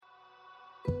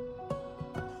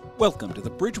Welcome to the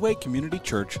Bridgeway Community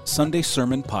Church Sunday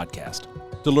Sermon Podcast.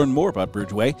 To learn more about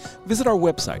Bridgeway, visit our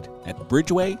website at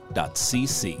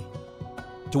bridgeway.cc.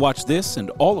 To watch this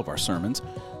and all of our sermons,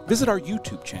 visit our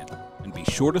YouTube channel and be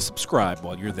sure to subscribe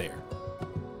while you're there.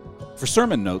 For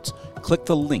sermon notes, click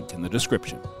the link in the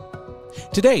description.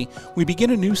 Today, we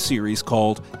begin a new series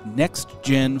called Next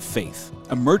Gen Faith,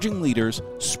 Emerging Leaders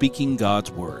Speaking God's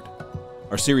Word.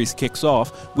 Our series kicks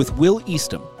off with Will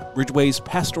Eastham, Bridgeway's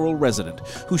Pastoral Resident,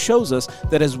 who shows us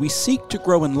that as we seek to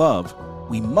grow in love,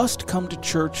 we must come to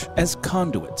church as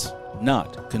conduits,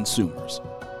 not consumers.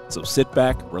 So sit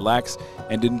back, relax,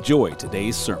 and enjoy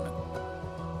today's sermon.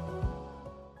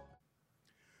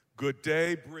 Good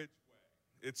day, Bridgeway.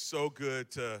 It's so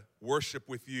good to worship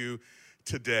with you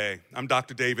today. I'm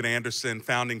Dr. David Anderson,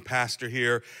 founding pastor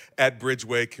here at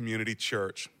Bridgeway Community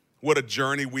Church. What a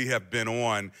journey we have been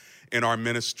on in our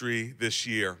ministry this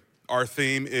year. Our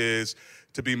theme is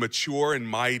to be mature and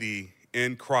mighty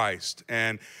in Christ.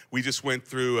 And we just went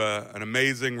through an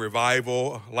amazing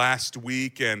revival last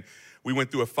week, and we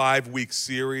went through a 5-week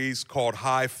series called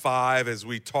High Five as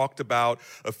we talked about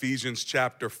Ephesians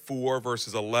chapter 4,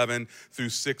 verses 11 through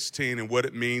 16, and what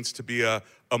it means to be a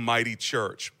mighty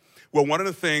church. Well, one of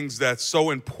the things that's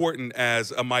so important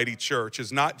as a mighty church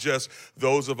is not just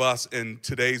those of us in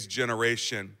today's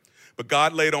generation, but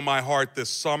God laid on my heart this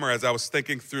summer as I was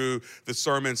thinking through the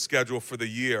sermon schedule for the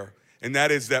year, and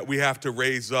that is that we have to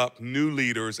raise up new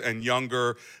leaders and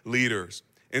younger leaders.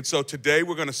 And so today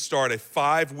we're going to start a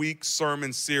 5-week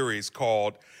sermon series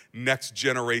called Next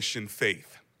Generation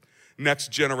Faith.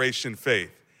 Next Generation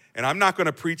Faith. And I'm not going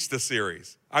to preach the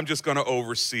series. I'm just going to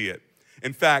oversee it.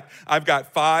 In fact, I've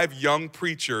got 5 young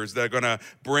preachers that are going to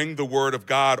bring the word of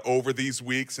God over these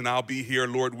weeks, and I'll be here,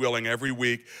 Lord willing, every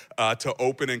week to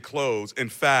open and close. In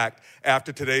fact,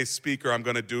 after today's speaker, I'm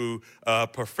going to do a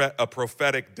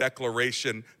prophetic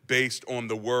declaration based on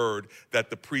the word that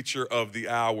the preacher of the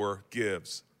hour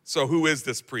gives. So who is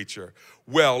this preacher?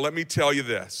 Well, let me tell you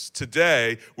this.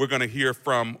 Today, we're going to hear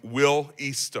from Will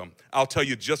Eastham. I'll tell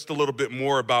you just a little bit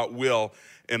more about Will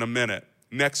in a minute.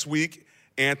 Next week,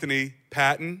 Anthony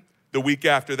Patton. The week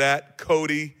after that,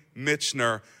 Cody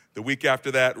Mitchner. The week after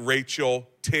that, Rachel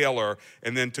Taylor.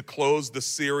 And then to close the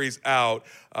series out,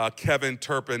 Kevin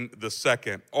Turpin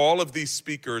II. All of these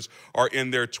speakers are in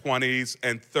their 20s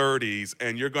and 30s,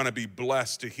 and you're going to be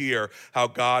blessed to hear how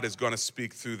God is going to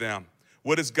speak through them.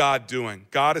 What is God doing?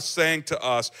 God is saying to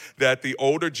us that the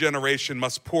older generation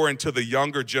must pour into the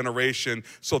younger generation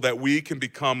so that we can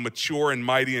become mature and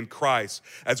mighty in Christ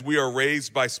as we are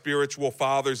raised by spiritual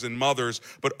fathers and mothers,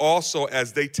 but also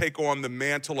as they take on the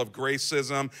mantle of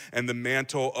gracism and the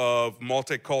mantle of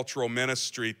multicultural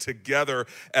ministry. Together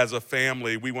as a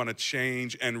family, we want to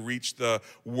change and reach the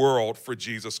world for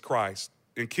Jesus Christ.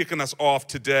 And kicking us off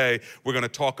today, we're going to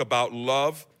talk about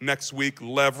love. Next week,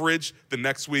 leverage. The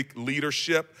next week,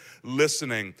 leadership,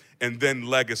 listening, and then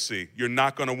legacy. You're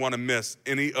not going to want to miss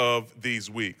any of these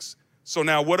weeks. So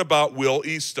now, what about Will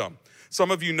Eastham?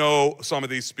 Some of you know some of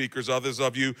these speakers. Others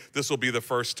of you, this will be the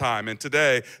first time. And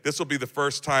today, this will be the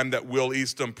first time that Will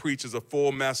Eastham preaches a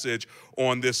full message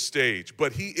on this stage.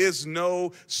 But he is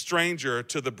no stranger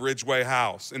to the Bridgeway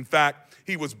house. In fact,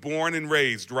 he was born and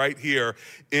raised right here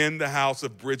in the house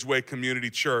of Bridgeway Community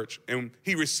Church. And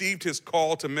he received his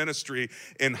call to ministry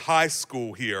in high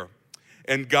school here.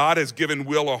 And God has given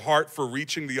Will a heart for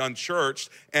reaching the unchurched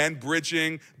and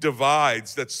bridging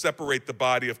divides that separate the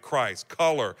body of Christ: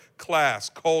 color, class,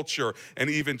 culture, and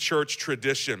even church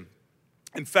tradition.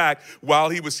 In fact, while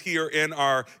he was here in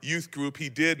our youth group, he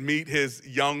did meet his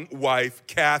young wife,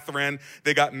 Catherine.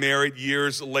 They got married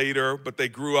years later, but they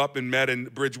grew up and met in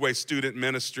Bridgeway Student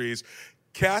Ministries.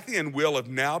 Kathy and Will have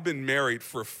now been married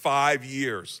for 5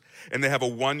 years, and they have a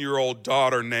 1-year-old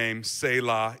daughter named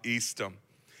Selah Eastham.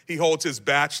 He holds his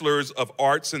Bachelor's of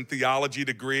Arts and Theology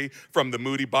degree from the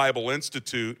Moody Bible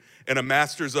Institute and a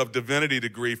Master's of Divinity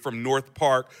degree from North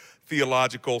Park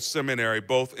Theological Seminary,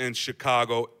 both in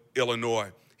Chicago,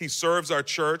 Illinois. He serves our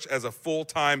church as a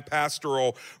full-time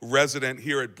pastoral resident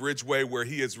here at Bridgeway, where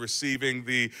he is receiving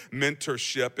the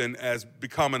mentorship and has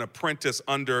become an apprentice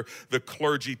under the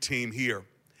clergy team here.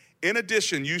 In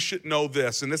addition, you should know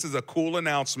this, and this is a cool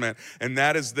announcement, and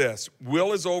that is this.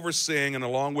 Will is overseeing, and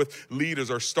along with leaders,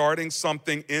 are starting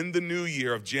something in the new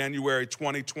year of January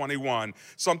 2021,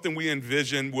 something we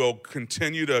envision will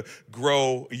continue to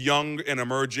grow young and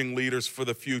emerging leaders for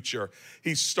the future.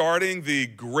 He's starting the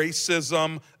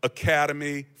Gracism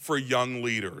Academy for Young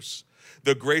Leaders.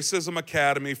 the Gracism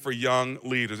Academy for Young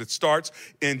Leaders. It starts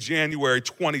in January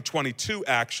 2022,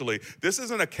 actually. This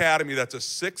is an academy that's a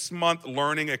 6-month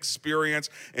learning experience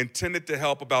intended to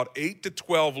help about 8 to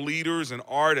 12 leaders and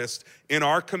artists in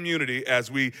our community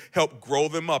as we help grow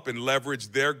them up and leverage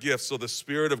their gifts so the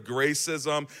spirit of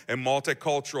Gracism and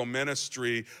multicultural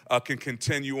ministry can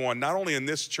continue on, not only in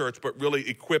this church, but really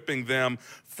equipping them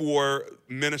for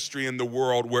ministry in the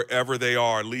world wherever they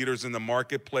are, leaders in the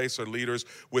marketplace or leaders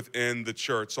within the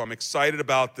church. So I'm excited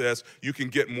about this. You can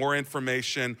get more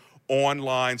information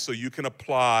online so you can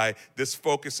apply. This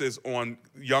focuses on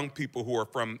young people who are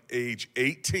from age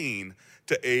 18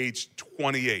 to age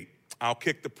 28. I'll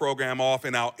kick the program off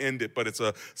and I'll end it, but it's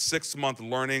a 6-month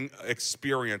learning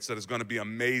experience that is going to be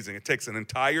amazing. It takes an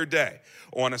entire day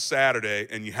on a Saturday,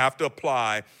 and you have to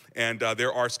apply, and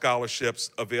there are scholarships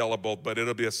available, but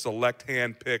it'll be a select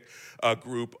hand-picked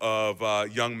group of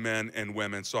young men and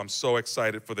women. So I'm so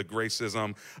excited for the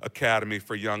Gracism Academy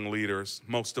for Young Leaders.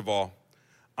 Most of all,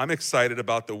 I'm excited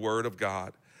about the Word of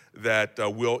God that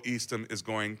Will Eastham is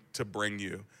going to bring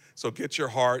you. So get your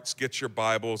hearts, get your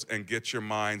Bibles, and get your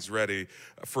minds ready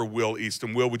for Will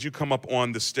Eastham. Will, would you come up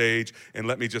on the stage and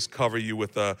let me just cover you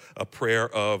with a prayer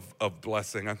of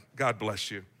blessing. God bless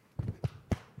you.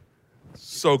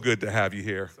 So good to have you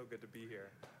here. So good to be here.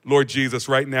 Lord Jesus,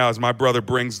 right now as my brother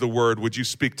brings the word, would you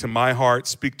speak to my heart,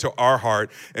 speak to our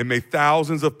heart, and may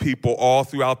thousands of people all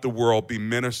throughout the world be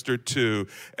ministered to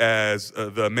as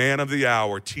the man of the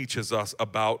hour teaches us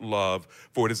about love.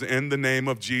 For it is in the name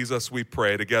of Jesus we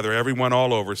pray. Together, everyone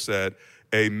all over said,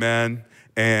 amen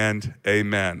and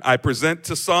amen. I present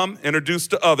to some, introduce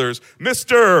to others,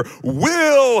 Mr.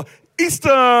 Will Eastham.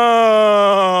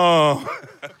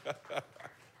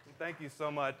 Thank you so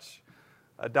much.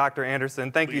 Dr.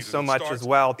 Anderson, thank you Please, so it much starts as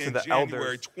well to in the January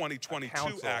elders. 2022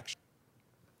 council. action.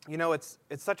 You know, it's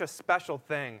such a special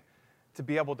thing to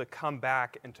be able to come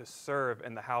back and to serve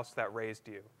in the house that raised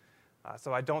you.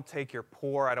 So I don't take your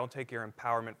pour, I don't take your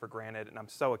empowerment for granted, and I'm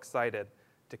so excited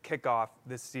to kick off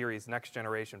this series, Next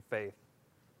Generation Faith.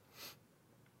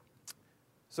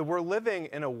 So we're living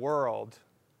in a world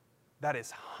that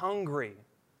is hungry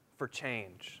for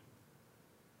change.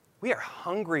 We are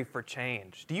hungry for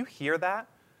change. Do you hear that?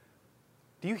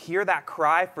 Do you hear that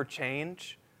cry for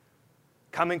change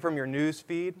coming from your news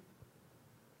feed,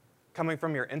 coming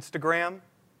from your Instagram,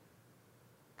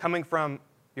 coming from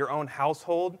your own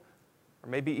household, or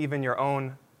maybe even your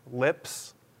own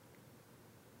lips?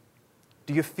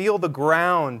 Do you feel the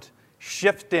ground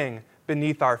shifting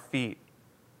beneath our feet?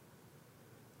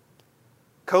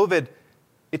 COVID,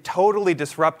 it totally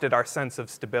disrupted our sense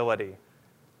of stability,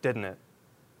 didn't it?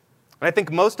 And I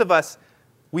think most of us,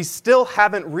 we still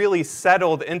haven't really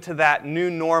settled into that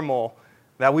new normal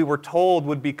that we were told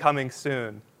would be coming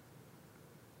soon.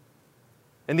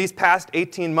 In these past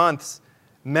 18 months,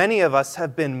 many of us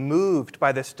have been moved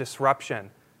by this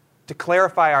disruption to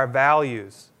clarify our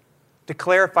values, to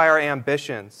clarify our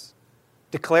ambitions,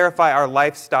 to clarify our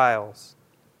lifestyles.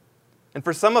 And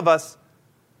for some of us,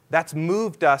 that's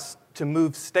moved us to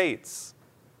move states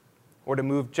or to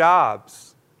move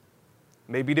jobs,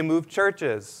 maybe to move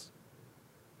churches,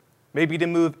 maybe to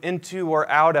move into or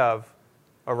out of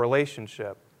a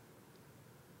relationship.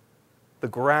 The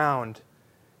ground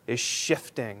is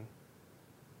shifting.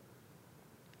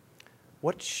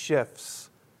 What shifts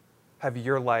have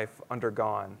your life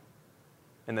undergone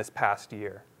in this past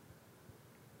year?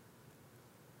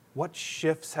 What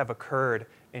shifts have occurred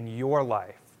in your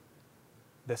life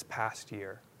this past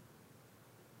year?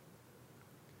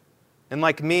 And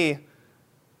like me,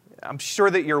 I'm sure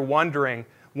that you're wondering,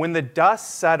 when the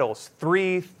dust settles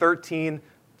 3, 13,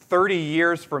 30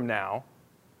 years from now,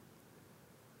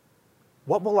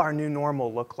 what will our new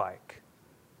normal look like?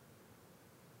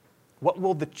 What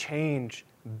will the change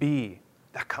be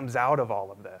that comes out of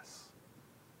all of this?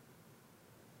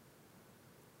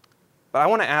 But I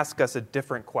want to ask us a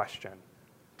different question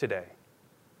today.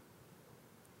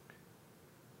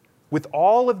 With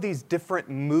all of these different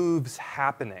moves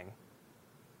happening,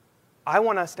 I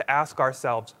want us to ask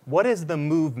ourselves, what is the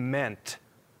movement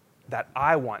that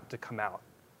I want to come out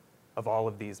of all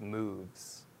of these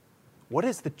moves? What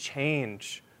is the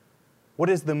change? What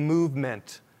is the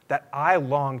movement that I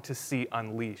long to see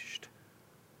unleashed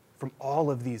from all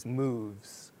of these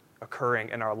moves occurring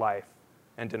in our life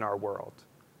and in our world?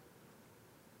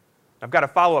 I've got a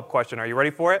follow-up question. Are you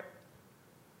ready for it?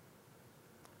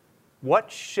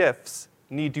 What shifts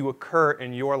need to occur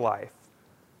in your life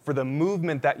for the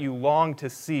movement that you long to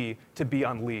see to be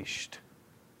unleashed?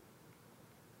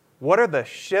 What are the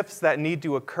shifts that need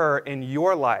to occur in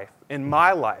your life, in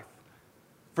my life,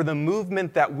 for the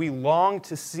movement that we long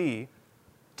to see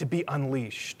to be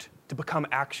unleashed, to become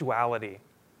actuality.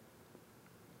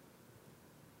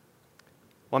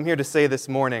 Well, I'm here to say this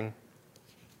morning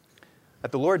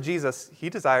that the Lord Jesus, he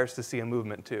desires to see a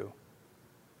movement too.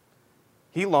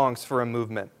 He longs for a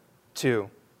movement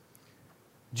too.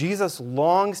 Jesus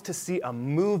longs to see a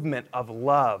movement of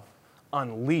love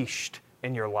unleashed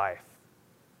in your life.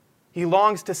 He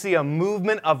longs to see a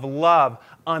movement of love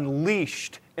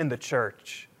unleashed in the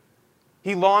church.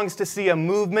 He longs to see a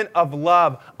movement of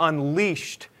love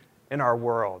unleashed in our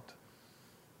world.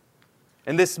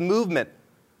 And this movement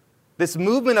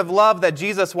of love that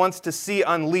Jesus wants to see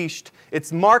unleashed,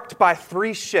 it's marked by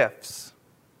 3 shifts.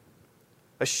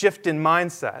 A shift in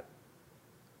mindset,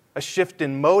 a shift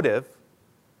in motive,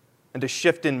 and a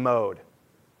shift in mode.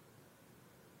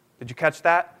 Did you catch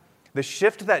that? The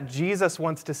shift that Jesus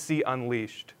wants to see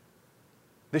unleashed.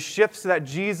 The shifts that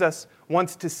Jesus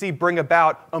wants to see bring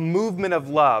about a movement of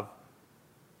love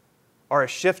are a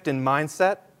shift in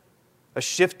mindset, a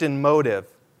shift in motive,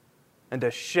 and a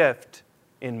shift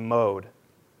in mode.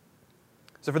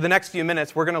 So for the next few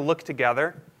minutes, we're going to look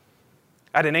together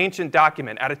at an ancient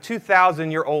document, at a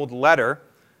 2,000-year-old letter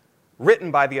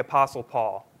written by the Apostle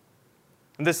Paul.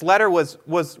 And this letter was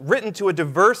written to a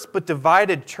diverse but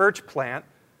divided church plant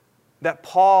that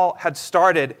Paul had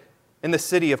started in the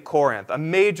city of Corinth, a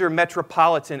major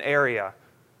metropolitan area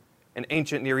in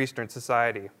ancient Near Eastern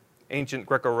society, ancient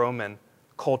Greco-Roman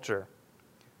culture.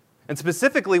 And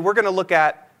specifically, we're going to look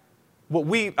at what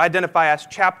we identify as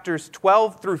chapters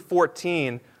 12 through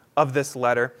 14 of this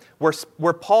letter,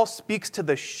 where Paul speaks to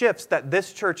the shifts that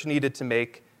this church needed to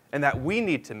make and that we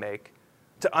need to make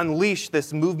to unleash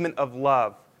this movement of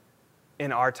love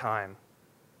in our time.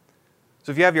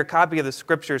 So if you have your copy of the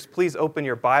scriptures, please open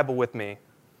your Bible with me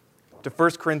to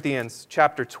 1 Corinthians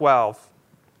chapter 12.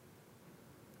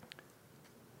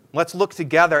 Let's look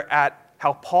together at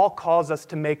how Paul calls us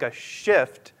to make a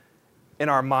shift in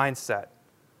our mindset,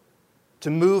 to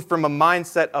move from a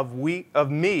mindset of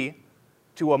me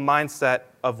to a mindset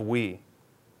of we.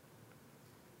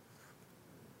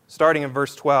 Starting in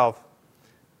verse 12,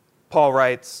 Paul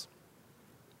writes,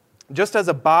 "Just as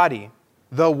a body,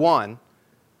 though one,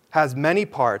 has many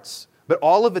parts, but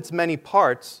all of its many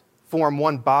parts form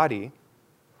one body,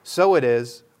 so it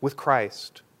is with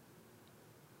Christ."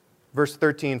 Verse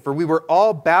 13, "For we were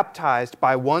all baptized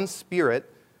by one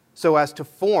Spirit so as to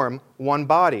form one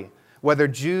body, whether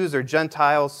Jews or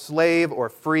Gentiles, slave or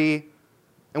free,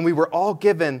 and we were all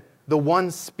given the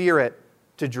one Spirit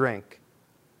to drink.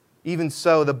 Even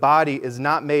so, the body is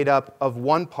not made up of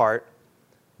one part,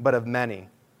 but of many."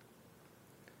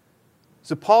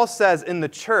 So Paul says in the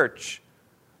church,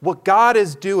 what God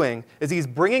is doing is he's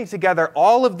bringing together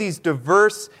all of these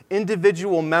diverse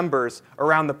individual members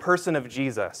around the person of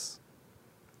Jesus.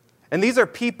 And these are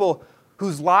people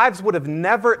whose lives would have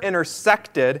never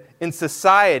intersected in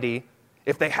society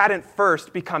if they hadn't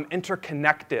first become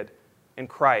interconnected in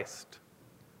Christ.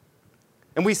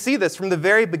 And we see this from the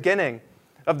very beginning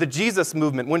of the Jesus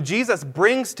movement, when Jesus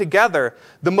brings together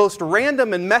the most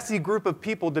random and messy group of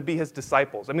people to be his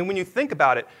disciples. I mean, when you think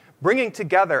about it, bringing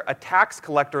together a tax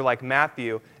collector like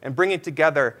Matthew and bringing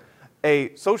together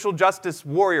a social justice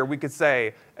warrior, we could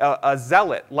say, a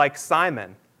zealot like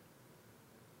Simon.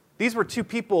 These were 2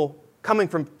 people coming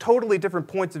from totally different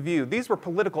points of view. These were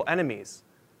political enemies,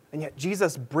 and yet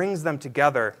Jesus brings them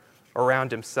together around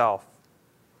himself.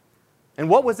 And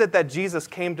what was it that Jesus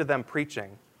came to them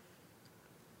preaching?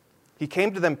 He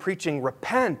came to them preaching,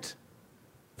 "Repent,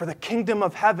 for the kingdom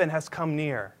of heaven has come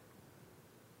near."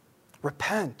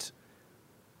 Repent.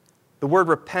 The word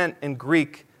repent in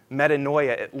Greek,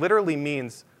 metanoia, it literally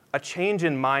means a change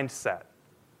in mindset.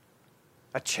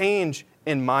 A change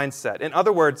in mindset. In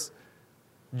other words,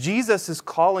 Jesus is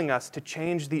calling us to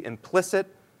change the implicit,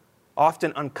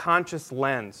 often unconscious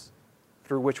lens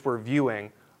through which we're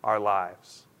viewing our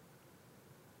lives.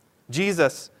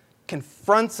 Jesus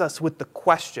confronts us with the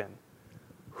question,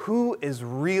 who is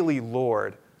really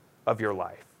Lord of your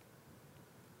life?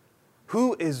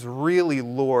 Who is really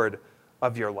Lord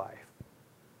of your life?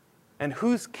 And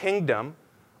whose kingdom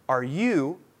are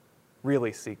you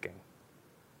really seeking?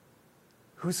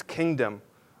 Whose kingdom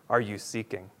are you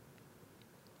seeking?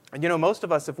 And most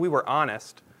of us, if we were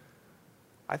honest,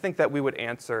 I think that we would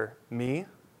answer me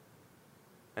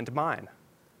and mine.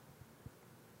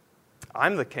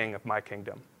 I'm the king of my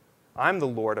kingdom. I'm the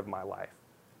Lord of my life.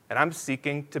 And I'm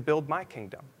seeking to build my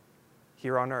kingdom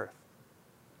here on earth.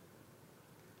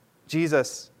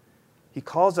 Jesus, he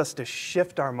calls us to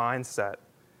shift our mindset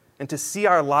and to see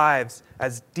our lives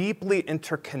as deeply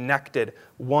interconnected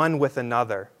one with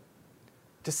another.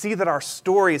 To see that our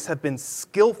stories have been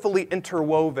skillfully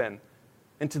interwoven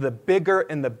into the bigger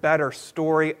and the better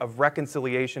story of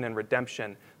reconciliation and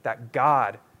redemption that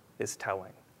God is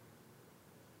telling.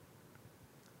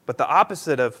 But the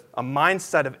opposite of a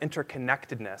mindset of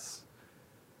interconnectedness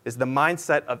is the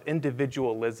mindset of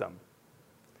individualism.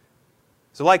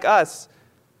 So like us,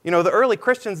 the early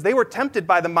Christians, they were tempted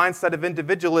by the mindset of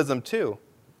individualism too.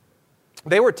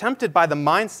 They were tempted by the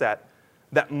mindset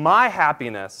that my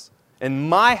happiness and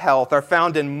my health are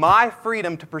found in my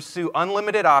freedom to pursue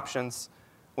unlimited options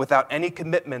without any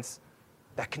commitments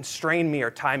that constrain me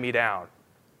or tie me down.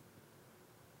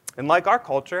 And like our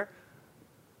culture,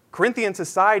 Corinthian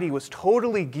society was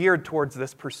totally geared towards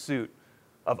this pursuit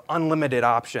of unlimited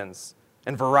options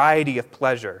and variety of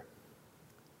pleasure.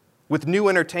 With new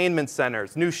entertainment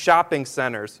centers, new shopping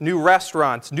centers, new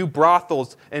restaurants, new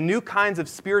brothels, and new kinds of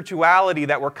spirituality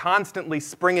that were constantly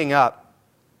springing up.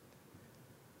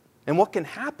 And what can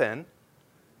happen,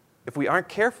 if we aren't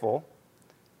careful,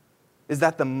 is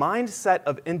that the mindset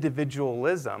of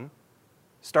individualism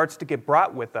starts to get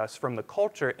brought with us from the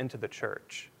culture into the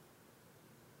church.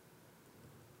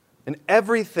 And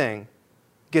everything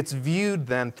gets viewed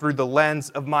then through the lens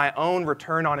of my own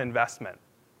return on investment,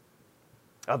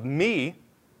 of me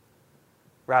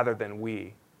rather than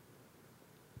we.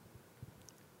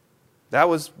 That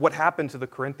was what happened to the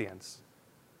Corinthians.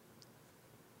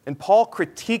 And Paul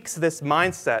critiques this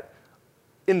mindset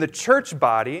in the church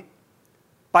body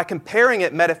by comparing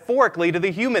it metaphorically to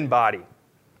the human body,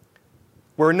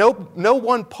 where no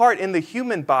one part in the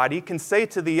human body can say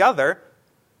to the other,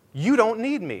 "You don't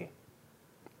need me."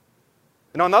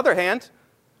 And on the other hand,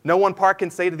 no one part can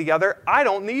say to the other, "I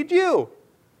don't need you."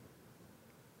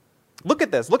 Look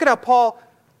at this. Look at how Paul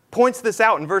points this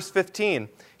out in verse 15.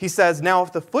 He says, "Now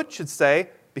if the foot should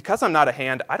say, 'Because I'm not a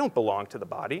hand, I don't belong to the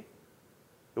body,'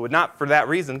 it would not for that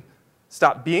reason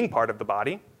stop being part of the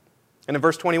body." And in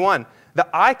verse 21, "The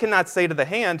eye cannot say to the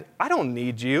hand, 'I don't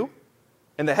need you,'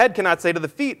 and the head cannot say to the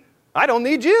feet, 'I don't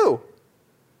need you.'"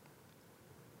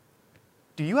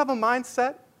 Do you have a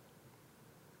mindset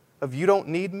of "you don't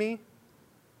need me"?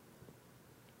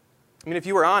 If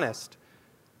you were honest,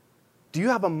 do you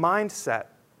have a mindset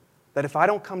that if I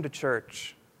don't come to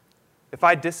church, if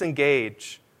I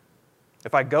disengage,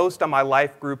 if I ghost on my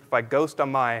life group, if I ghost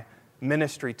on my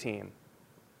ministry team,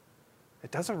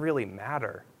 it doesn't really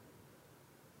matter?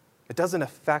 It doesn't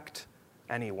affect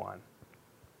anyone.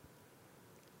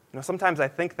 Sometimes I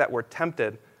think that we're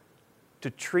tempted to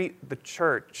treat the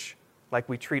church like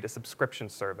we treat a subscription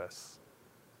service.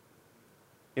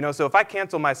 So if I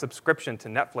cancel my subscription to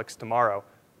Netflix tomorrow,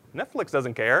 Netflix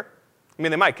doesn't care.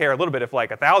 They might care a little bit if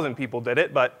 1,000 people did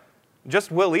it, but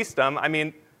just Will Eastham,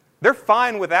 they're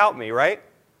fine without me, right?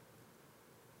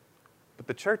 But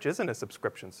the church isn't a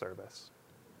subscription service.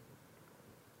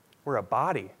 We're a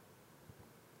body.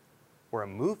 We're a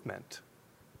movement.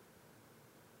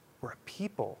 We're a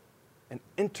people, an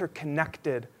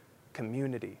interconnected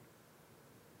community.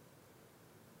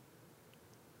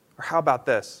 Or how about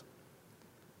this?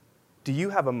 Do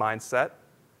you have a mindset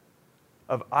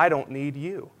of "I don't need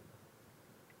you"?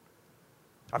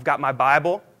 I've got my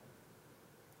Bible.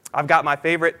 I've got my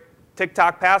favorite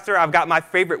TikTok pastor. I've got my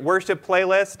favorite worship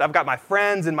playlist. I've got my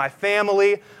friends and my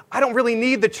family. I don't really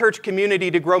need the church community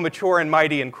to grow mature and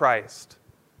mighty in Christ.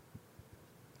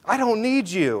 I don't need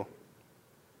you.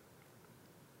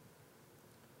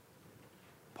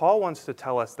 Paul wants to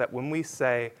tell us that when we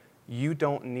say, "You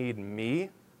don't need me,"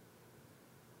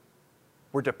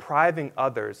 we're depriving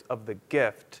others of the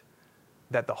gift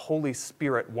that the Holy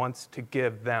Spirit wants to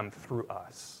give them through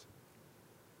us.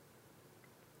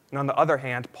 And on the other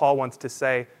hand, Paul wants to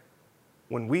say,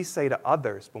 when we say to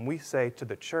others, when we say to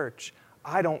the church,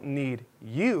 "I don't need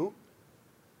you,"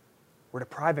 we're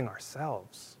depriving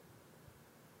ourselves.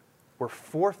 We're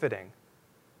forfeiting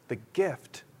the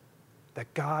gift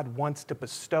that God wants to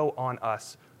bestow on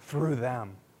us through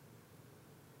them.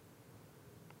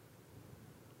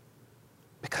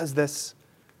 Because this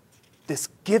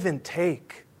give and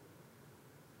take,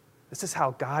 this is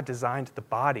how God designed the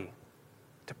body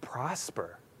to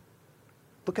prosper.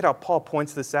 Look at how Paul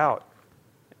points this out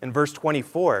in verse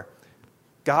 24.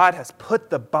 God has put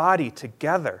the body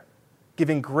together,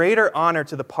 giving greater honor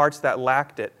to the parts that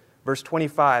lacked it. Verse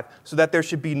 25, so that there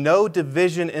should be no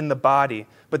division in the body,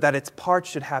 but that its parts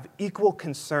should have equal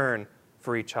concern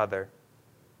for each other.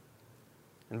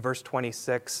 In verse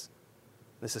 26,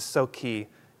 this is so key.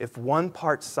 If one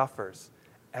part suffers,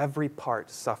 every part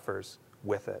suffers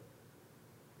with it.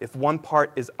 If one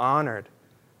part is honored,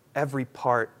 every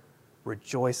part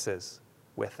rejoices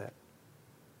with it.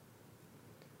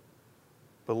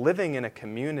 But living in a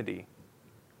community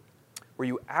where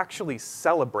you actually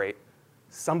celebrate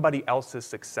somebody else's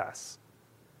success,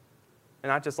 And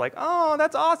not just like, oh,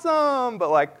 that's awesome, but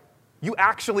like you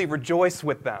actually rejoice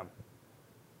with them.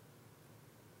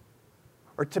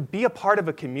 Or to be a part of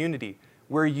a community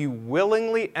where you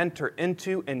willingly enter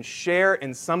into and share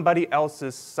in somebody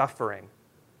else's suffering.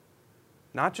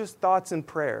 Not just thoughts and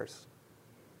prayers,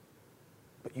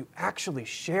 but you actually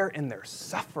share in their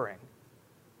suffering.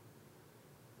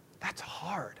 That's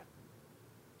hard.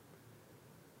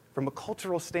 From a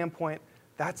cultural standpoint,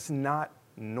 that's not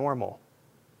normal.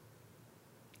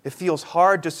 It feels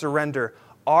hard to surrender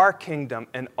our kingdom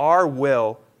and our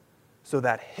will so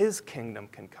that His kingdom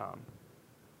can come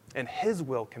and His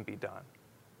will can be done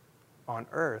on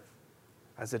earth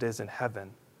as it is in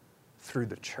heaven through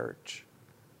the church.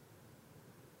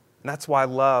 And that's why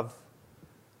love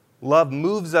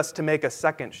moves us to make a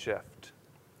second shift.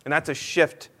 And that's a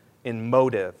shift in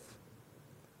motive.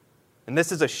 And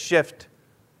this is a shift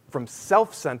from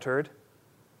self-centered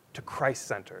to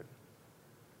Christ-centered.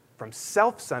 From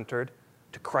self-centered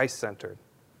to Christ-centered.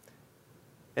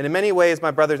 And in many ways,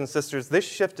 my brothers and sisters, this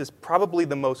shift is probably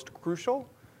the most crucial,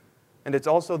 and it's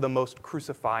also the most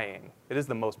crucifying. It is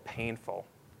the most painful.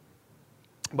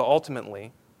 But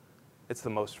ultimately, it's the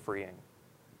most freeing.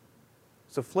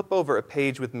 So flip over a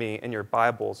page with me in your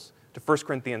Bibles to 1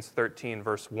 Corinthians 13,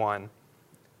 verse 1,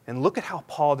 and look at how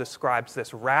Paul describes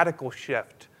this radical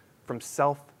shift from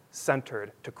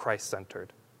self-centered to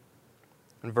Christ-centered.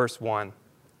 In verse 1,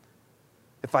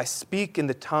 if I speak in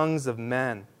the tongues of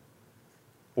men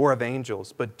or of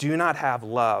angels, but do not have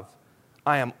love,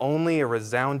 I am only a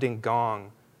resounding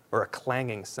gong or a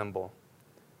clanging cymbal.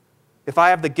 If I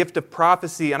have the gift of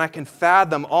prophecy and I can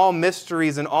fathom all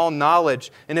mysteries and all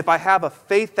knowledge, and if I have a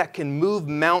faith that can move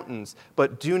mountains,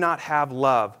 but do not have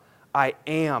love, I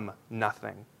am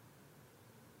nothing.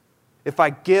 If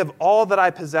I give all that I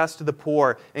possess to the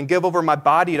poor and give over my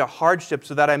body to hardship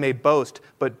so that I may boast,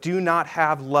 but do not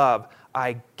have love,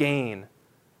 I gain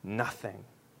nothing.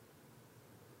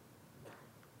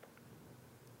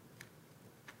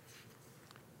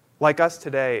 Like us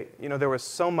today, there was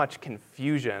so much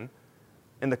confusion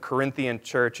in the Corinthian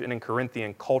church and in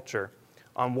Corinthian culture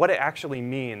on what it actually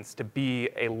means to be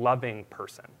a loving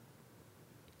person.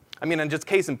 And just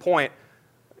case in point,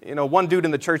 one dude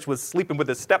in the church was sleeping with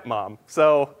his stepmom.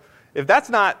 So if that's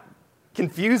not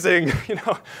confusing,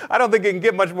 I don't think it can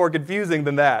get much more confusing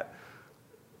than that.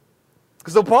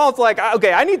 So Paul's like,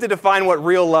 okay, I need to define what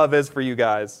real love is for you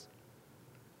guys.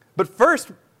 But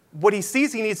first, what he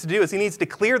sees he needs to do is he needs to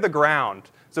clear the ground.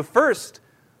 So first,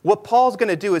 what Paul's going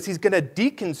to do is he's going to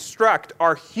deconstruct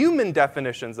our human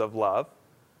definitions of love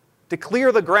to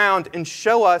clear the ground and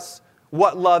show us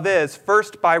what love is,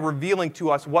 first by revealing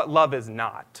to us what love is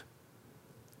not.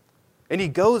 And he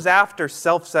goes after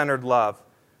self-centered love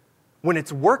when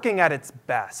it's working at its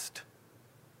best.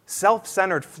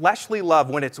 Self-centered, fleshly love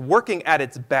when it's working at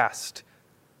its best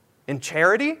in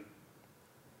charity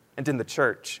and in the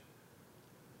church.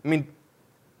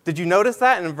 Did you notice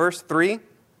that in verse 3?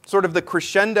 Sort of the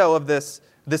crescendo of this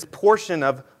portion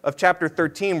of chapter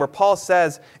 13 where Paul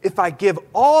says, if I give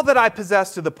all that I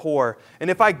possess to the poor, and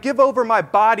if I give over my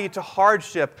body to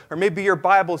hardship, or maybe your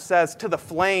Bible says to the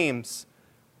flames.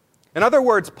 In other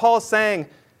words, Paul's saying,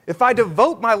 if I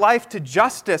devote my life to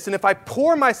justice, and if I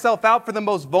pour myself out for the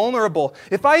most vulnerable,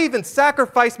 if I even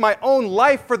sacrifice my own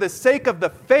life for the sake of the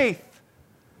faith,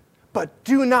 but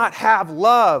do not have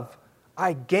love,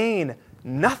 I gain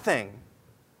nothing.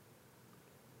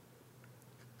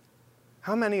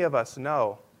 How many of us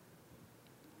know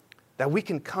that we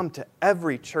can come to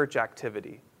every church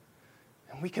activity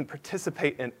and we can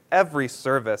participate in every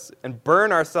service and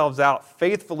burn ourselves out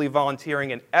faithfully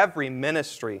volunteering in every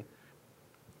ministry,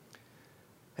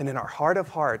 and in our heart of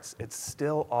hearts, it's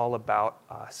still all about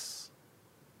us.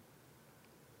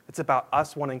 It's about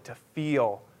us wanting to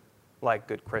feel like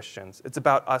good Christians. It's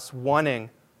about us wanting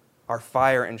our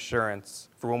fire insurance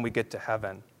for when we get to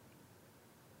heaven,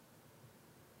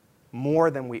 more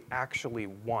than we actually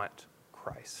want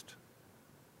Christ,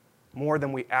 more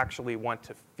than we actually want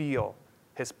to feel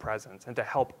His presence and to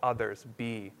help others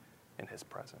be in His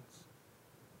presence.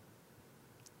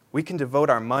 We can devote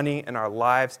our money and our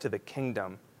lives to the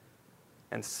kingdom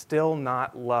and still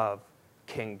not love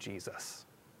King Jesus.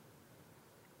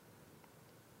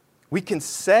 We can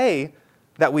say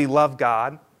that we love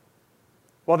God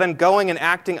while then going and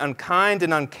acting unkind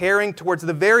and uncaring towards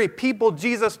the very people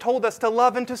Jesus told us to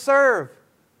love and to serve.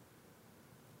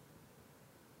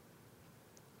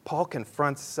 Paul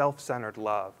confronts self-centered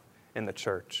love in the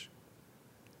church.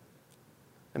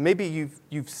 And maybe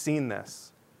you've seen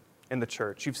this in the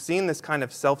church. You've seen this kind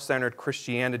of self-centered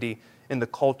Christianity in the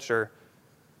culture,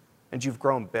 and you've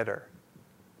grown bitter.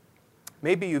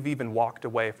 Maybe you've even walked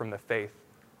away from the faith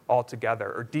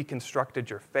altogether or deconstructed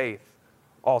your faith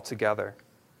altogether.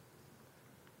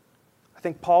 I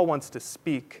think Paul wants to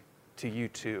speak to you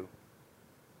too.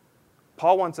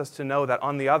 Paul wants us to know that,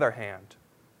 on the other hand,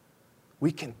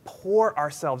 we can pour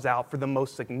ourselves out for the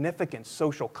most significant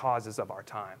social causes of our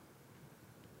time.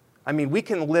 I mean, we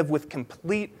can live with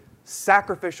complete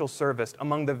sacrificial service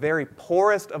among the very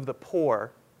poorest of the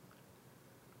poor,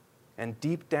 and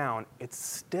deep down, it's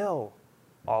still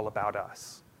all about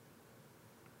us.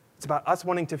 It's about us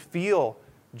wanting to feel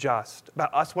just,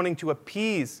 about us wanting to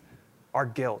appease our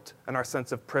guilt and our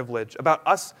sense of privilege, about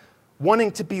us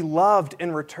wanting to be loved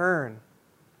in return.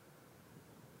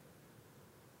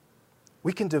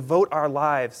 We can devote our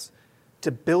lives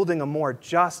to building a more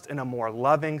just and a more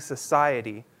loving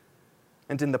society,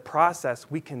 and in the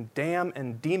process, we can damn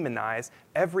and demonize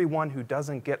everyone who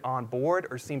doesn't get on board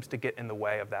or seems to get in the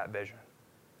way of that vision.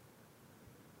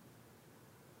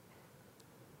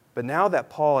 But now that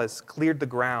Paul has cleared the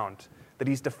ground, that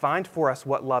he's defined for us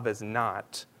what love is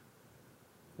not,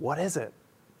 what is it?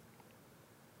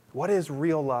 What is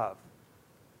real love?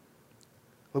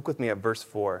 Look with me at verse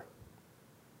 4.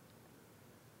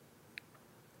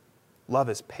 Love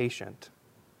is patient.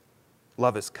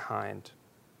 Love is kind.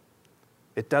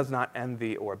 It does not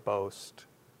envy or boast.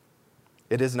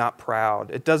 It is not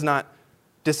proud. It does not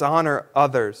dishonor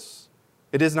others.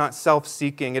 It is not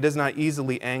self-seeking. It is not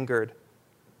easily angered.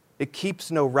 It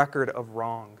keeps no record of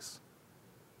wrongs.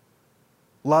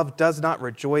 Love does not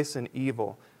rejoice in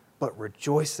evil, but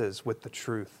rejoices with the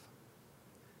truth.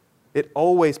 It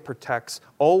always protects,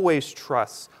 always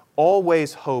trusts,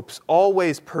 always hopes,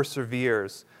 always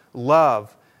perseveres.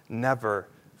 Love never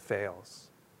fails.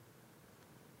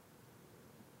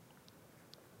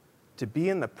 To be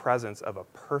in the presence of a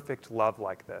perfect love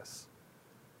like this,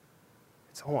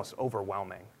 it's almost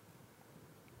overwhelming.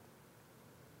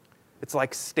 It's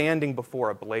like standing before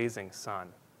a blazing sun.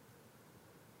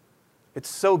 It's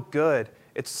so good.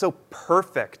 It's so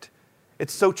perfect.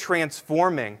 It's so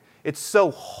transforming. It's so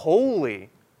holy.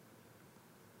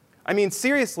 I mean,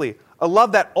 seriously, a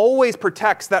love that always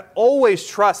protects, that always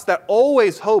trusts, that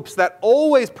always hopes, that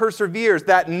always perseveres,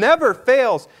 that never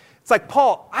fails. It's like,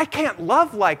 Paul, I can't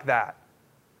love like that.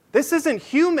 This isn't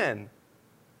human.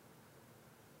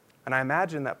 And I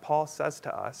imagine that Paul says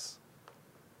to us,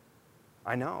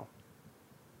 I know.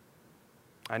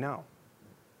 I know.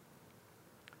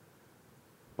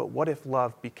 But what if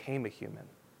love became a human?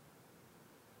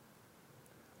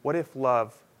 What if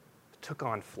love took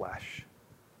on flesh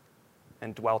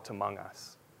and dwelt among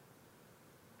us?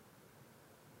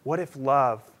 What if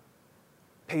love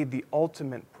paid the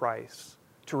ultimate price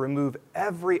to remove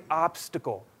every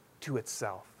obstacle to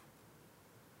itself?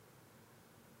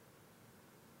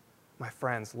 My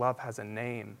friends, love has a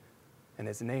name, and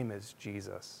his name is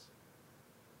Jesus.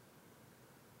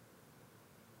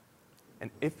 And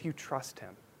if you trust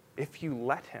him, if you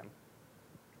let him,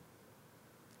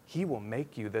 he will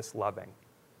make you this loving,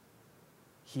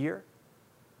 here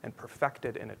and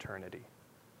perfected in eternity.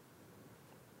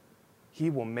 He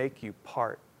will make you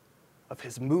part of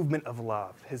his movement of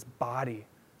love, his body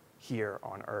here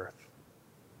on earth.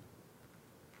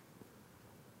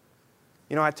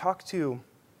 You know, I talk to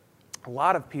a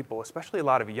lot of people, especially a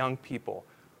lot of young people,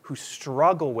 who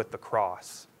struggle with the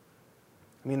cross.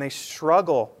 I mean, they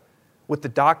struggle with the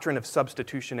doctrine of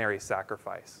substitutionary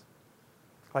sacrifice.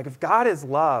 Like, if God is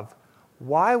love,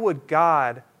 why would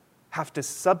God have to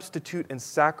substitute and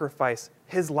sacrifice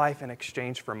his life in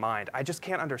exchange for mine? I just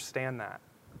can't understand that.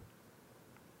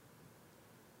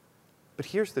 But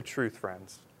here's the truth,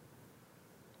 friends.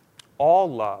 All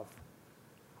love,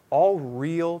 all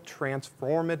real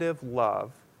transformative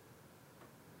love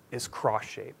is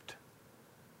cross-shaped.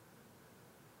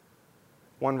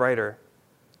 One writer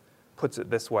puts it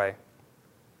this way.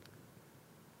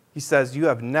 He says, you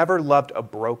have never loved a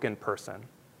broken person.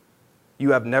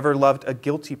 You have never loved a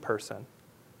guilty person.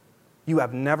 You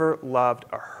have never loved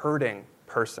a hurting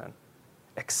person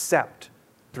except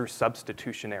through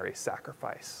substitutionary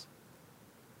sacrifice.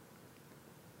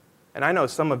 And I know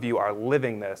some of you are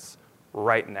living this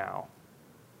right now.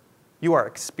 You are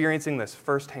experiencing this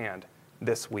firsthand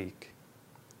this week.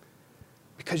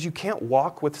 Because you can't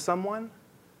walk with someone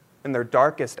in their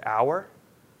darkest hour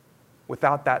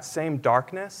without that same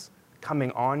darkness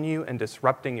coming on you and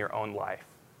disrupting your own life.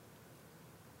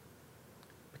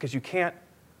 Because you can't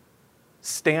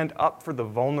stand up for the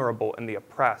vulnerable and the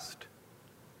oppressed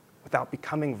without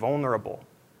becoming vulnerable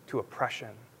to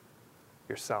oppression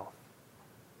yourself.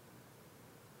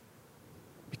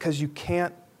 Because you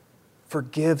can't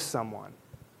forgive someone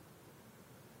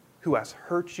who has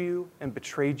hurt you and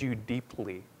betrayed you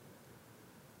deeply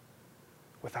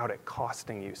without it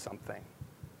costing you something.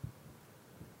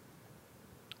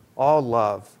 All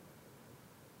love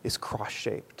is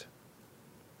cross-shaped.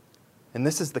 And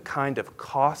this is the kind of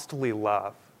costly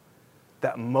love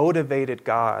that motivated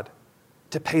God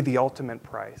to pay the ultimate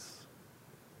price,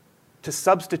 to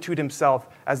substitute himself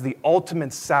as the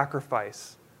ultimate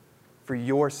sacrifice for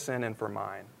your sin and for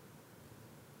mine.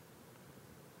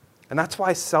 And that's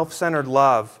why self-centered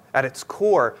love, at its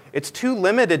core, it's too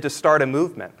limited to start a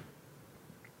movement.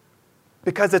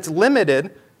 Because it's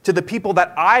limited to the people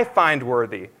that I find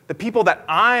worthy, the people that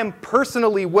I'm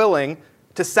personally willing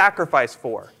to sacrifice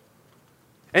for.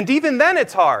 And even then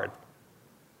it's hard.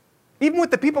 Even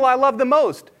with the people I love the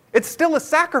most, it's still a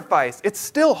sacrifice. It's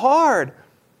still hard.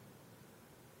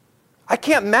 I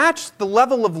can't match the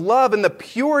level of love and the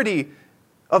purity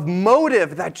of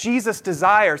motive that Jesus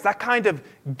desires, that kind of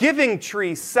giving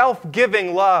tree,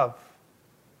 self-giving love.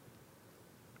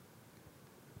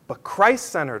 But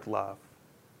Christ-centered love,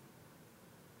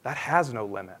 that has no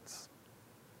limits.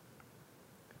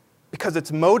 Because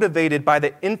it's motivated by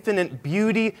the infinite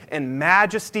beauty and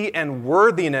majesty and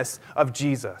worthiness of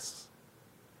Jesus.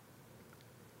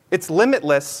 It's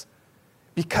limitless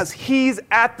because he's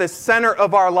at the center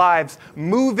of our lives,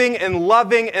 moving and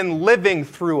loving and living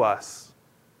through us.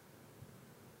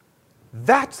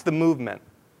 That's the movement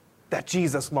that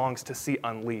Jesus longs to see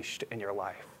unleashed in your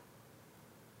life.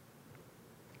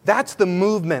 That's the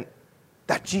movement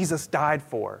that Jesus died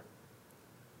for.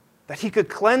 That he could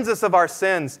cleanse us of our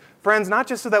sins. Friends, not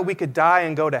just so that we could die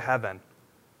and go to heaven.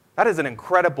 That is an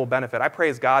incredible benefit. I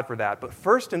praise God for that. But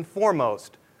first and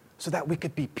foremost, so that we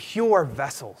could be pure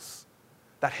vessels,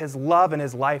 that his love and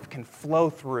his life can flow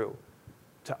through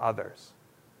to others,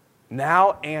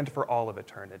 now and for all of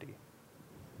eternity.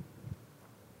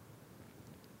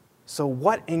 So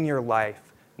what in your life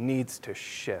needs to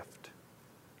shift?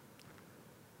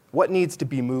 What needs to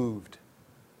be moved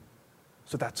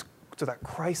so that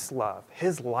Christ's love,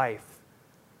 his life,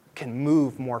 can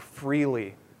move more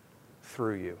freely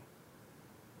through you?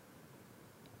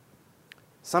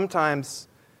 Sometimes,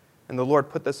 and the Lord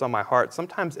put this on my heart,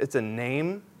 sometimes it's a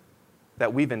name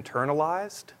that we've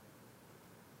internalized.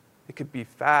 It could be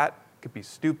fat, it could be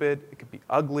stupid, it could be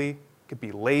ugly, it could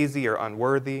be lazy or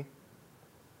unworthy.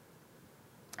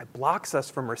 It blocks us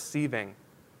from receiving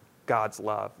God's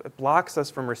love. It blocks us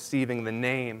from receiving the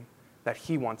name that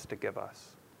he wants to give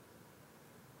us.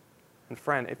 And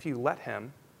friend, if you let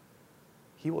him,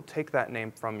 he will take that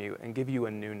name from you and give you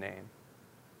a new name.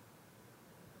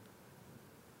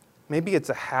 Maybe it's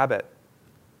a habit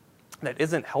that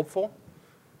isn't helpful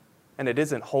and it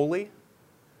isn't holy,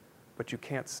 but you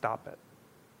can't stop it.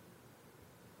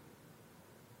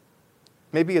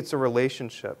 Maybe it's a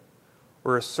relationship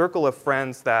or a circle of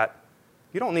friends that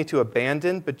you don't need to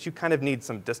abandon, but you kind of need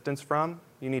some distance from.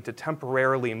 You need to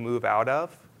temporarily move out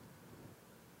of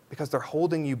because they're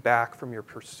holding you back from your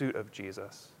pursuit of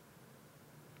Jesus.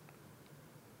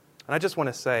 And I just want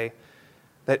to say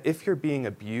that if you're being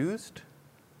abused,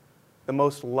 the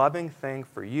most loving thing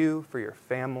for you, for your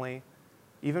family,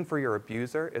 even for your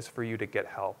abuser, is for you to get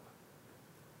help.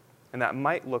 And that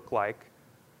might look like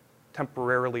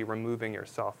temporarily removing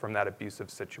yourself from that abusive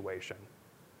situation.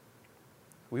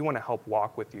 We want to help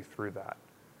walk with you through that.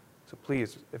 So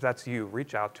please, if that's you,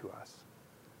 reach out to us.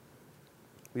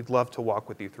 We'd love to walk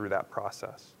with you through that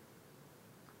process.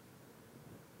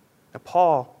 Now,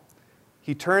 Paul,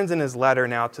 he turns in his letter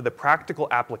now to the practical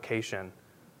application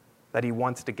that he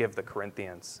wants to give the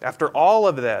Corinthians. After all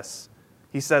of this,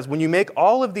 he says, when you make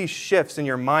all of these shifts in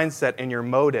your mindset and your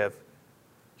motive,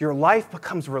 your life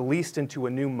becomes released into a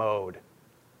new mode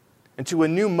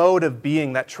of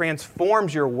being that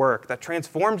transforms your work, that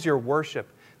transforms your worship,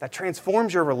 that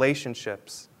transforms your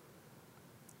relationships.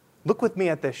 Look with me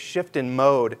at this shift in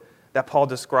mode that Paul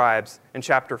describes in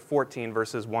chapter 14,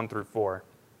 verses 1 through 4.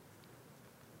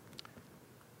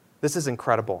 This is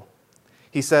incredible.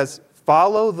 He says,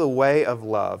 follow the way of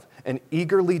love and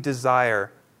eagerly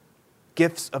desire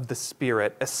gifts of the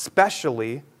Spirit,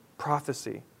 especially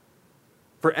prophecy.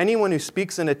 For anyone who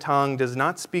speaks in a tongue does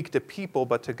not speak to people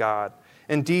but to God.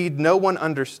 Indeed, no one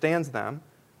understands them.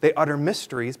 They utter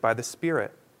mysteries by the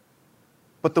Spirit.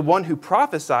 But the one who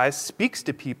prophesies speaks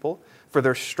to people for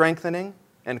their strengthening,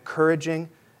 encouraging,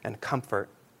 and comfort.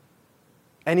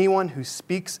 Anyone who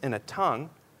speaks in a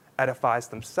tongue edifies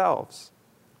themselves.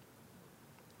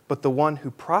 But the one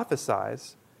who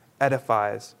prophesies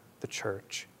edifies the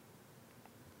church.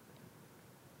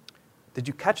 Did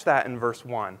you catch that in verse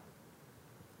 1?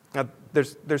 Now,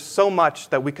 there's so much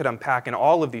that we could unpack in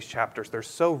all of these chapters. They're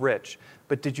so rich.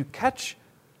 But did you catch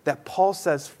that Paul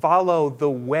says, follow the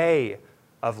way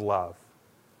of love?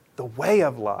 The way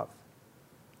of love.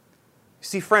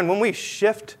 See, friend, when we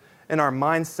shift in our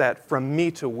mindset from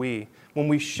me to we, when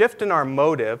we shift in our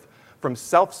motive from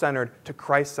self-centered to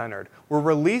Christ-centered, we're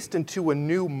released into a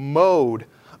new mode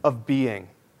of being,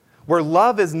 where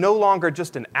love is no longer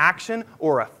just an action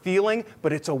or a feeling,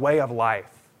 but it's a way of life.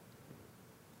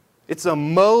 It's a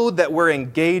mode that we're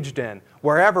engaged in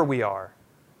wherever we are.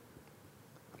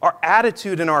 Our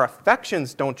attitude and our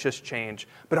affections don't just change,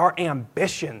 but our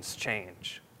ambitions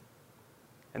change.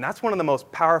 And that's one of the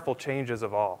most powerful changes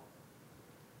of all.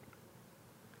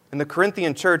 In the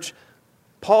Corinthian church,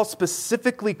 Paul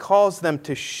specifically calls them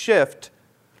to shift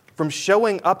from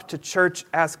showing up to church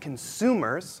as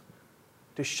consumers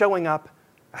to showing up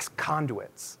as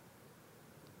conduits.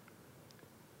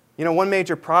 You know, one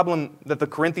major problem that the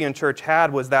Corinthian church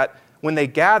had was that when they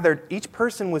gathered, each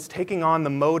person was taking on the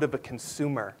mode of a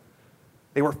consumer.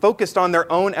 They were focused on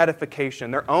their own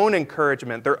edification, their own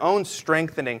encouragement, their own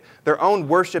strengthening, their own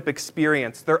worship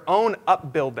experience, their own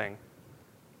upbuilding.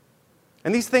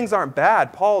 And these things aren't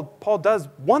bad. Paul does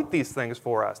want these things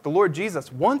for us. The Lord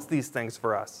Jesus wants these things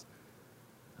for us.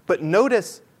 But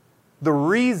notice the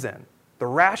reason, the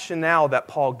rationale that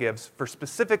Paul gives for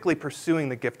specifically pursuing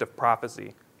the gift of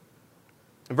prophecy.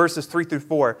 In verses 3 through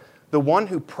 4, the one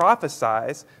who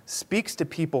prophesies speaks to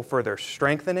people for their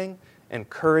strengthening,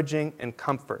 encouraging, and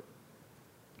comfort.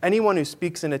 Anyone who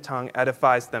speaks in a tongue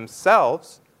edifies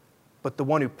themselves, but the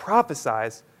one who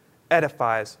prophesies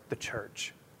edifies the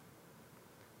church.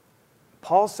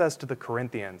 Paul says to the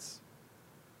Corinthians,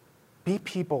 be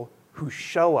people who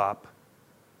show up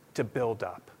to build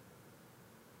up.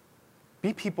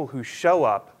 Be people who show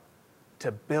up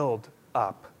to build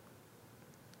up.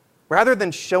 Rather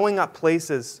than showing up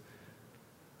places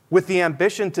with the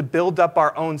ambition to build up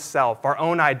our own self, our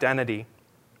own identity,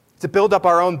 to build up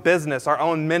our own business, our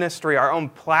own ministry, our own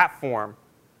platform,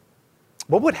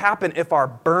 what would happen if our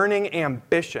burning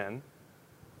ambition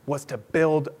was to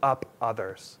build up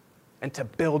others and to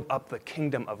build up the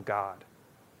kingdom of God?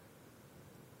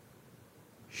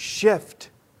 Shift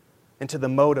into the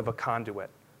mode of a conduit.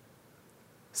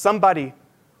 Somebody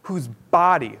whose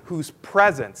body, whose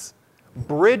presence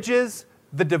bridges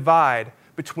the divide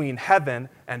between heaven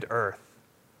and earth.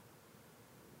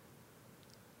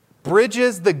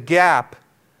 Bridges the gap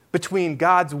between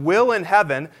God's will in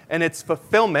heaven and its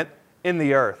fulfillment in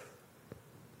the earth.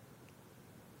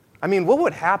 I mean, what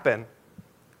would happen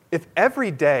if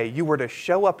every day you were to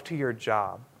show up to your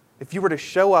job, if you were to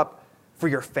show up for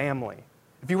your family,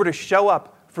 if you were to show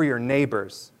up for your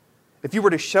neighbors, if you were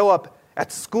to show up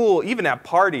at school, even at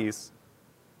parties,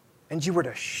 and you were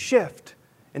to shift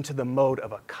into the mode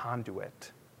of a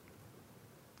conduit,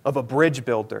 of a bridge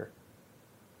builder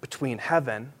between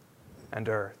heaven and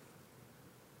earth?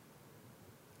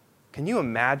 Can you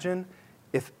imagine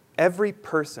if every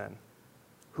person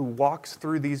who walks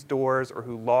through these doors or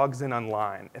who logs in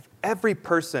online, if every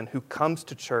person who comes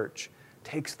to church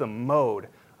takes the mode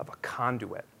of a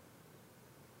conduit?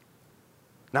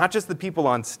 Not just the people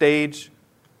on stage,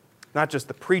 not just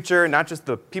the preacher, not just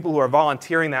the people who are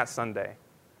volunteering that Sunday.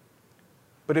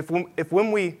 But if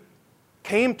when we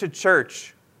came to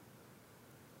church,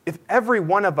 if every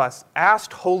one of us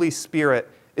asked Holy Spirit,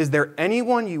 is there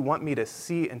anyone you want me to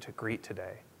see and to greet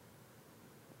today?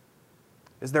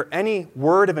 Is there any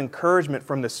word of encouragement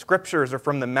from the scriptures or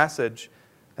from the message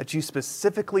that you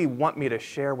specifically want me to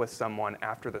share with someone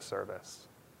after the service?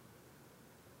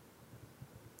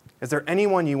 Is there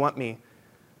anyone you want me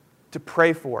to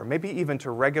pray for, maybe even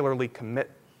to regularly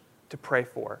commit to pray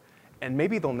for, and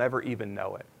maybe they'll never even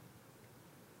know it?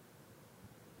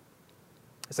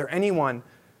 Is there anyone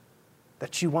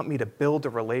that you want me to build a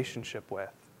relationship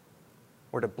with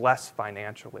or to bless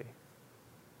financially?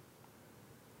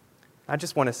 I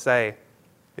just want to say,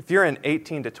 if you're an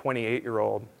 18 to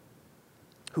 28-year-old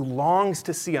who longs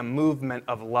to see a movement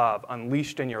of love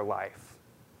unleashed in your life,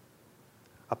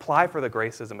 apply for the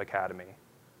Gracism Academy.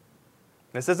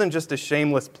 This isn't just a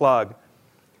shameless plug.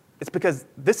 It's because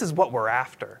this is what we're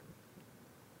after.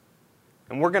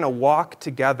 And we're going to walk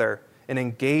together and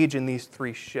engage in these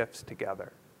three shifts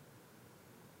together.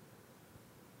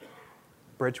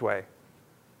 Bridgeway,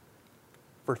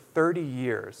 for 30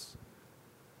 years,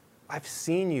 I've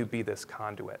seen you be this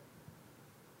conduit.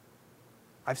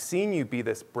 I've seen you be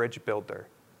this bridge builder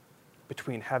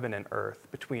between heaven and earth,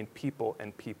 between people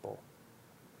and people.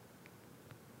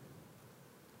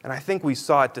 And I think we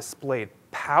saw it displayed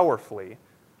powerfully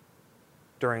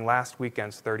during last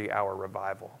weekend's 30-hour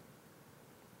revival.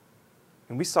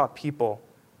 And we saw people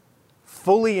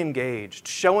fully engaged,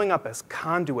 showing up as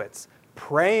conduits,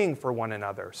 praying for one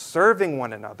another, serving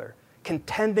one another,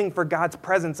 contending for God's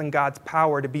presence and God's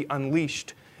power to be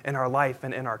unleashed in our life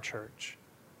and in our church.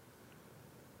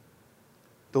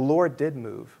 the Lord did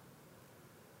move,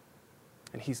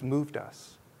 and He's moved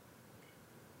us.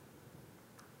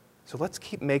 So let's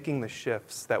keep making the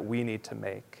shifts that we need to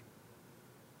make.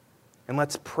 And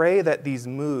let's pray that these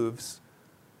moves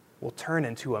will turn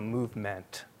into a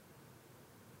movement.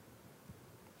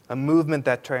 A movement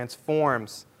that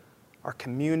transforms our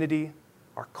community,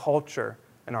 our culture,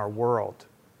 and our world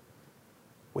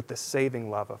with the saving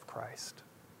love of Christ.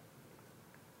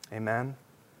 Amen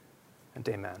and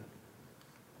amen.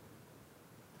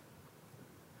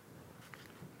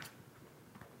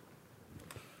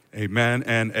 Amen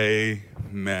and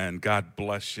amen. God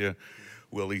bless you,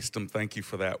 Will Eastham. Thank you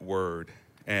for that word.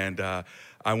 And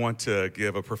I want to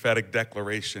give a prophetic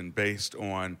declaration based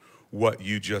on what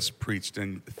you just preached.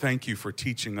 And thank you for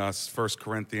teaching us 1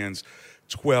 Corinthians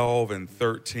 12 and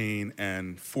 13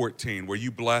 and 14. Were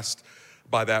you blessed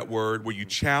by that word? Were you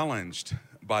challenged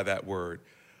by that word?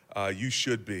 You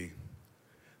should be.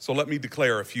 So let me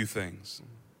declare a few things.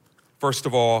 First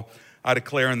of all, I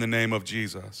declare in the name of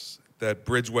Jesus that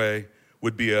Bridgeway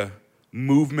would be a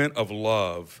movement of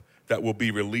love that will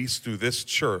be released through this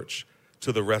church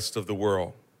to the rest of the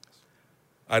world.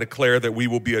 I declare that we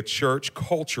will be a church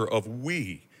culture of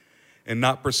we and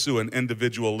not pursue an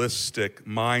individualistic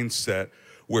mindset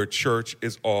where church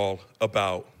is all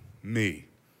about me.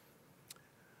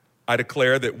 I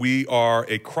declare that we are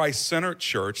a Christ-centered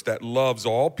church that loves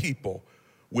all people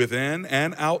within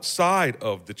and outside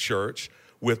of the church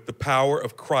with the power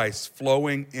of Christ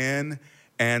flowing in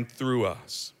and through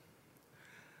us.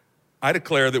 I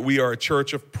declare that we are a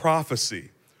church of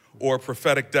prophecy or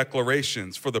prophetic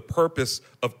declarations for the purpose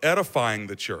of edifying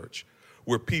the church,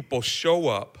 where people show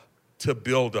up to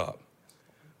build up.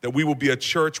 That we will be a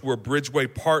church where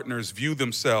Bridgeway partners view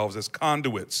themselves as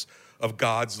conduits of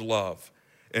God's love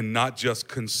and not just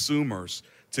consumers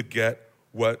to get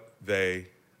what they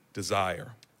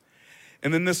desire.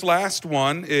 And then this last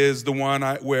one is the one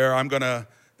where I'm going to,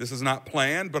 this is not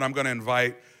planned, but I'm going to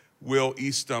invite Will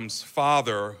Eastham's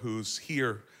father, who's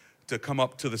here, to come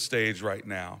up to the stage right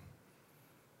now.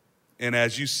 And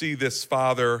as you see this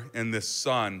father and this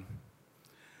son,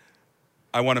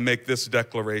 I want to make this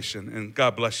declaration. And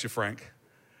God bless you, Frank.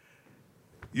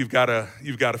 You've got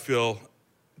to feel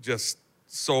just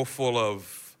so full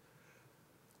of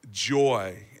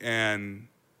joy and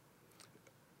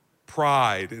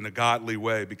pride in a godly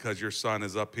way because your son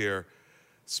is up here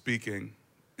speaking.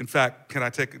 In fact, can I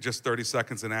take just 30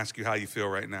 seconds and ask you how you feel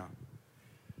right now?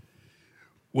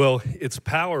 Well, it's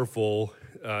powerful,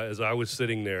 as I was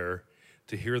sitting there,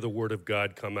 to hear the word of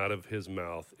God come out of his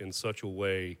mouth in such a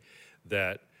way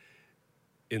that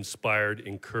inspired,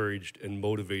 encouraged, and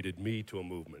motivated me to a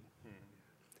movement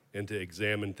and to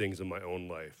examine things in my own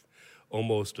life.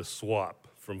 Almost a swap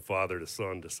from father to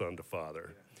son to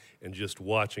father. And just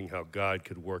watching how God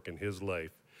could work in his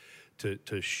life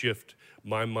to shift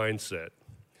my mindset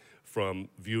from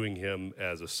viewing him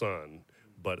as a son,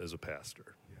 but as a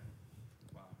pastor.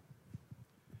 Wow.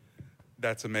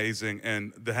 That's amazing.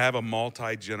 And to have a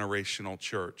multi-generational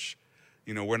church.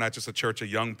 You know, we're not just a church of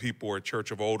young people or a church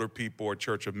of older people or a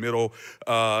church of middle,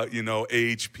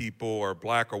 age people or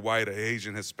black or white or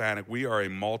Asian, Hispanic. We are a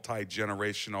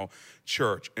multi-generational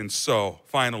church. And so,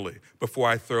 finally, before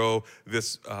I throw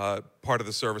this part of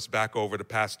the service back over to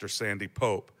Pastor Sandy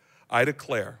Pope, I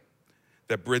declare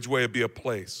that Bridgeway will be a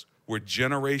place where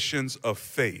generations of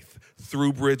faith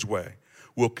through Bridgeway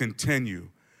will continue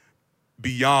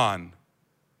beyond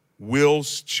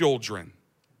Will's children,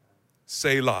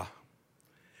 Selah,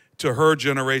 to her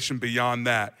generation beyond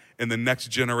that, and the next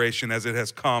generation as it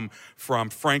has come from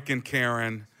Frank and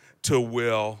Karen to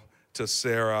Will, to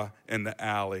Sarah and to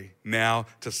Allie, now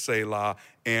to Selah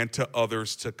and to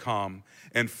others to come.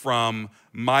 And from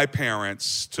my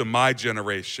parents to my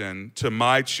generation, to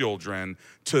my children,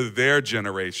 to their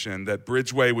generation, that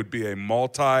Bridgeway would be a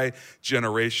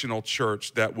multi-generational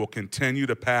church that will continue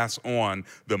to pass on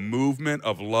the movement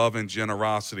of love and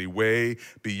generosity way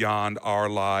beyond our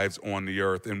lives on the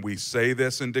earth. And we say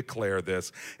this and declare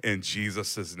this in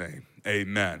Jesus' name.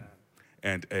 Amen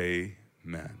and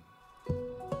amen.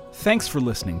 Thanks for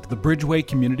listening to the Bridgeway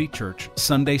Community Church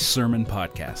Sunday Sermon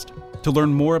Podcast. To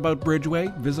learn more about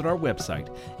Bridgeway, visit our website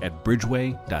at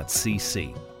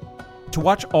bridgeway.cc. To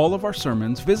watch all of our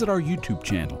sermons, visit our YouTube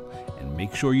channel and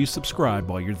make sure you subscribe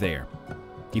while you're there.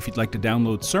 If you'd like to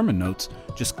download sermon notes,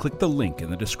 just click the link in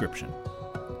the description.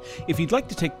 If you'd like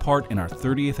to take part in our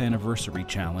 30th anniversary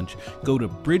challenge, go to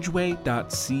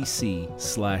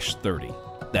bridgeway.cc/30.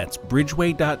 That's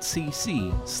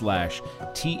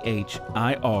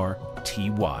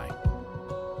bridgeway.cc/THIRTY.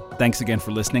 Thanks again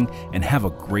for listening and have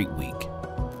a great week.